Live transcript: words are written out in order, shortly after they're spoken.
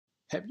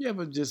Have you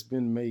ever just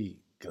been made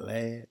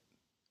glad?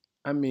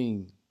 I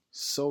mean,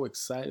 so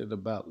excited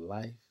about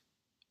life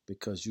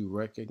because you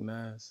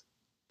recognize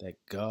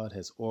that God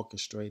has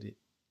orchestrated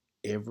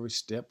every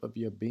step of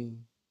your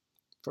being?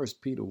 First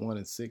Peter 1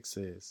 and 6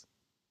 says,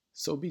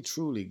 "So be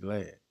truly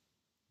glad.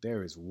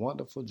 There is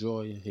wonderful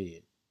joy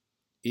ahead,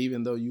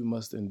 even though you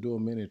must endure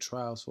many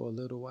trials for a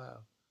little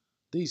while.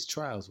 These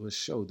trials will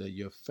show that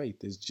your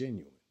faith is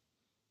genuine.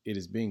 It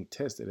is being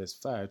tested as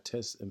fire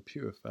tests and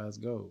purifies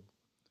gold.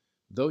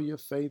 Though your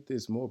faith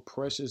is more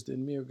precious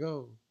than mere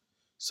gold.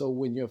 So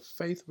when your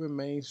faith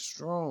remains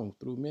strong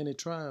through many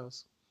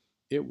trials,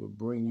 it will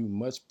bring you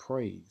much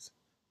praise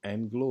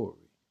and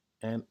glory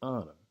and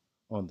honor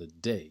on the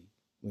day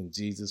when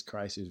Jesus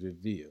Christ is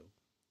revealed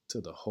to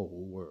the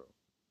whole world."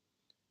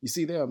 You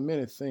see, there are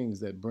many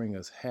things that bring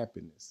us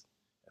happiness.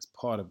 As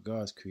part of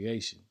God's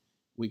creation,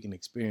 we can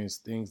experience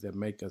things that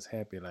make us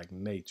happy, like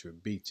nature,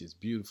 beaches,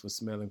 beautiful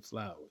smelling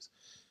flowers,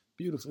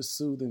 beautiful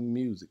soothing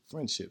music,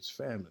 friendships,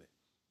 family,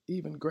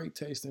 even great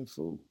tasting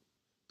food.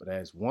 But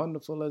as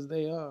wonderful as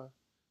they are,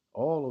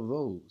 all of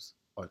those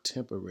are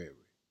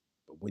temporary.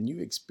 But when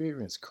you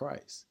experience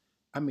Christ,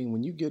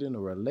 when you get in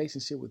a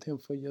relationship with Him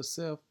for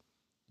yourself,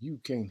 you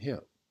can't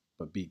help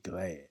but be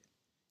glad.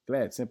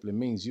 Glad simply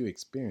means you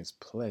experience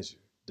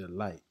pleasure,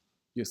 delight,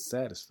 you're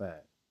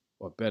satisfied,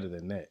 or better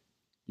than that,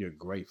 you're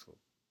grateful.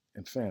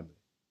 And family,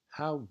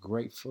 how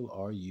grateful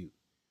are you?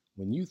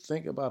 When you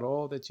think about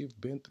all that you've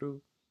been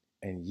through,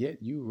 and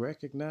yet you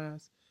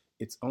recognize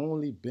it's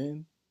only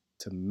been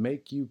to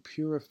make you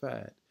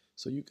purified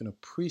so you can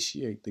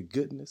appreciate the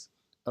goodness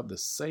of the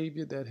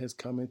Savior that has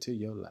come into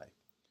your life.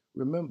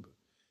 Remember,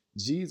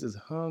 Jesus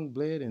hung,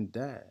 bled, and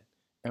died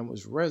and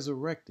was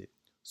resurrected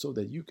so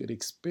that you could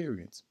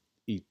experience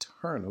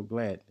eternal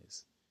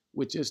gladness,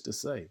 which is to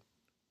say,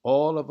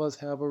 all of us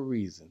have a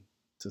reason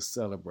to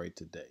celebrate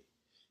today.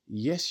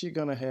 Yes, you're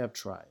going to have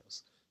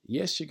trials.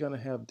 Yes, you're going to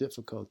have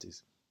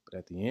difficulties. But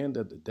at the end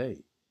of the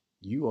day,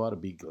 you ought to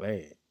be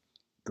glad.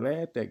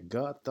 Glad that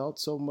God thought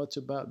so much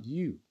about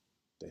you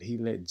that He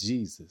let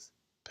Jesus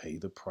pay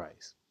the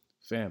price.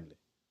 Family,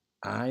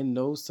 I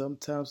know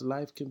sometimes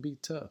life can be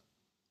tough,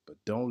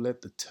 but don't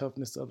let the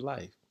toughness of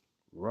life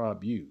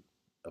rob you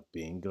of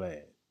being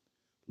glad.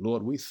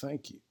 Lord, we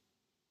thank you.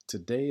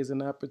 Today is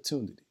an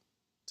opportunity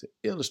to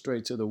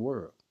illustrate to the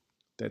world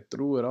that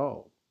through it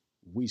all,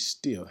 we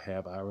still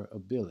have our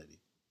ability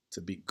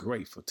to be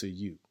grateful to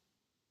you.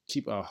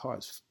 Keep our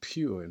hearts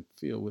pure and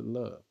filled with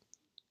love.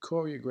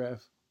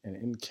 Choreograph an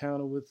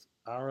encounter with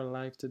our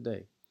life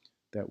today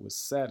that will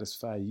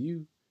satisfy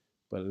you,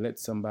 but let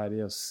somebody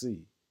else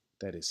see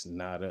that it's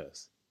not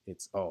us,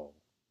 it's all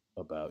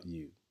about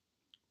you.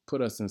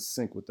 Put us in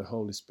sync with the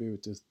Holy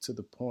Spirit to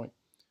the point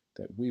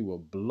that we will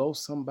blow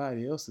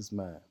somebody else's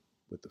mind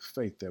with the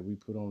faith that we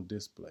put on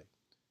display.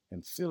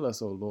 And fill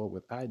us, O Lord,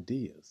 with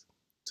ideas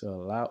to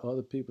allow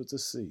other people to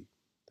see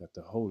that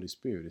the Holy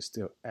Spirit is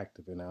still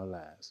active in our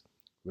lives.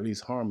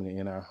 Release harmony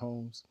in our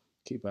homes.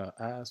 Keep our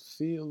eyes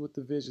filled with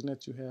the vision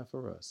that you have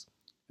for us.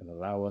 And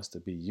allow us to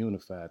be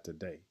unified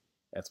today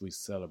as we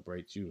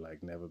celebrate you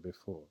like never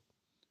before.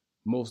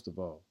 Most of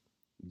all,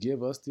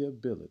 give us the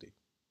ability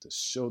to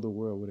show the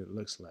world what it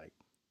looks like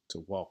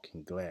to walk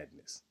in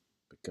gladness,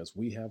 because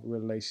we have a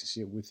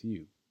relationship with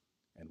you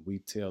and we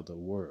tell the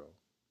world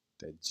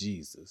that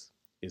Jesus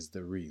is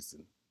the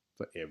reason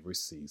for every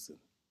season.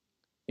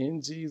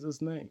 In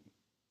Jesus' name,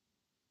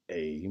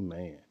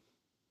 amen.